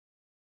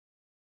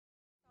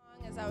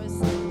I was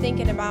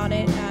thinking about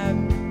it.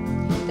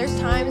 There's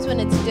times when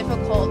it's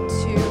difficult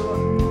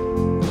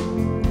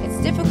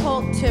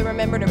to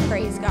remember to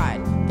praise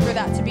God, for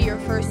that to be your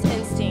first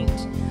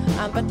instinct.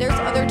 But there's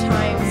other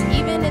times,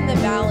 even in the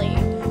valley,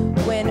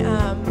 when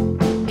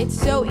it's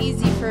so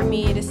easy for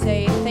me to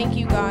say, thank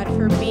you, God,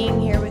 for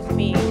being here with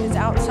me, because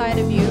outside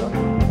of you,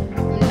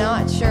 I'm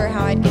not sure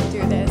how I'd get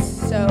through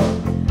this. So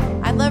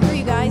I'd love for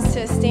you guys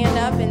to stand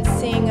up and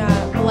sing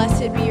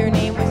Blessed Be Your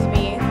Name with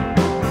me.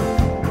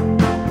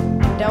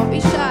 Don't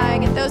be shy,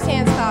 get those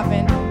hands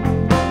clapping.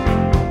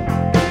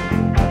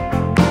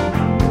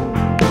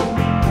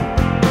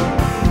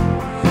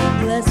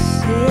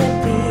 Blessed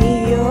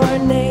be your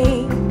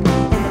name in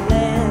the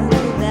land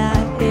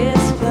that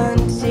is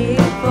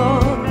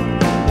plentiful,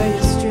 where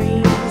your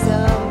streams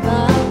of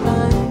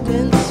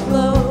abundance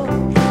flow.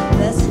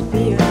 Blessed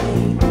be your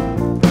name.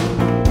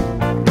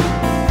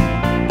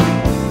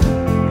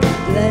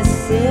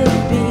 Blessed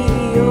be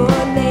your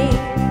name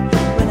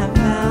when I'm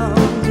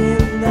found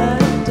in the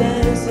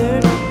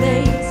desert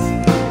place,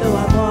 though I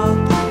walk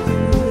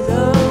through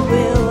the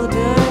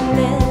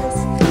wilderness.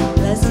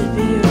 Blessed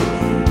be your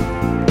name.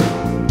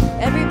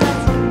 Every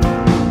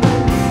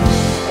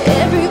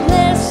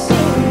blessing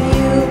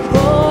you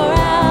pour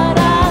out,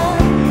 I'll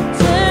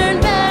turn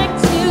back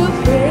to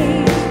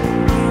praise.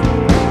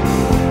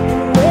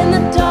 And when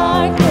the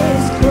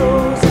darkness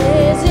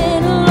closes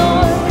in,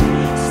 Lord,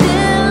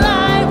 still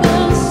I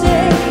will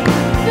say,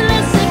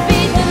 blessed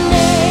be the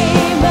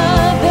name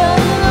of the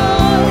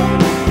Lord.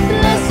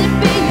 Blessed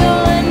be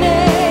your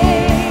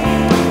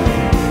name.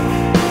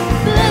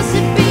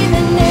 Blessed be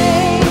the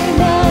name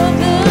of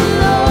the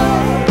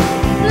Lord.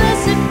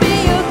 Blessed be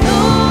your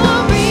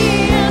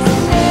glorious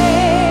name.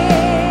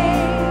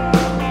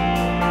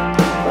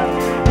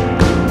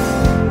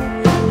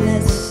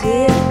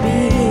 Blessed be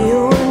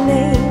your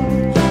name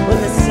when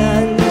the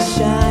sun's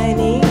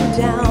shining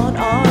down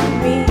on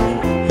me,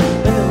 when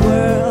the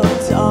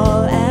world's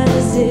all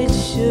as it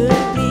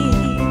should be.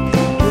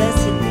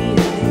 Blessed be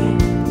your name.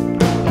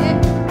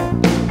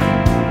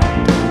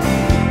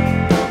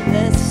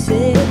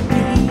 Blessed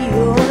be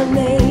your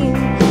name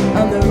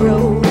on the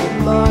road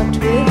marked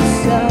with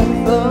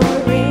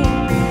suffering,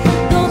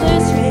 though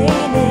there's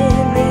pain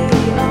in the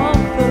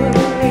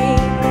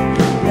offering.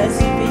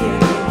 Blessed be your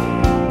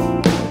name.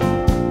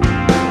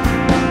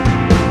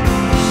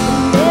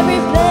 And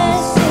every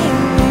blessing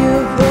you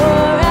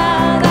pour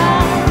out, I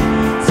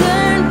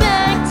turn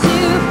back to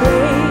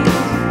praise.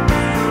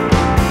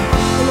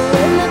 And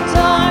when the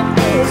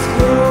darkness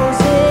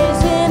closes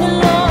in,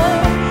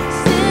 Lord,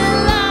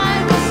 still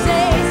I will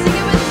say, sing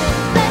it with me.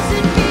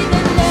 Blessed be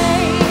the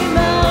name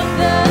of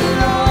the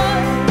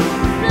Lord.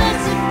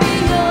 Blessed be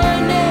your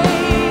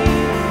name.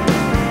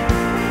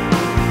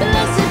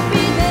 Blessed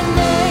be the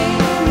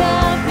name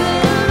of the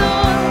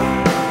Lord.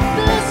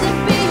 Blessed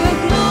be your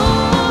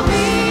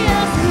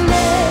glorious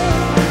name.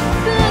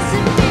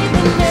 Blessed be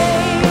the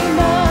name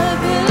of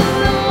the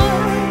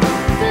Lord.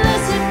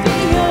 Blessed be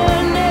your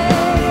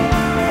name.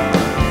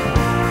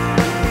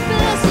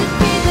 Blessed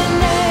be the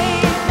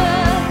name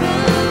of the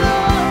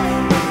Lord.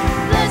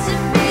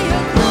 Blessed be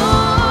your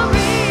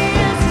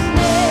glorious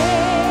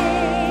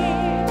name.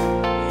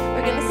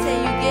 We're going to say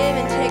you give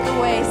and take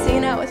away. Sing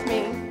it out with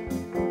me.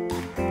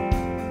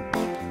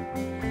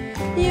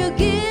 You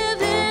give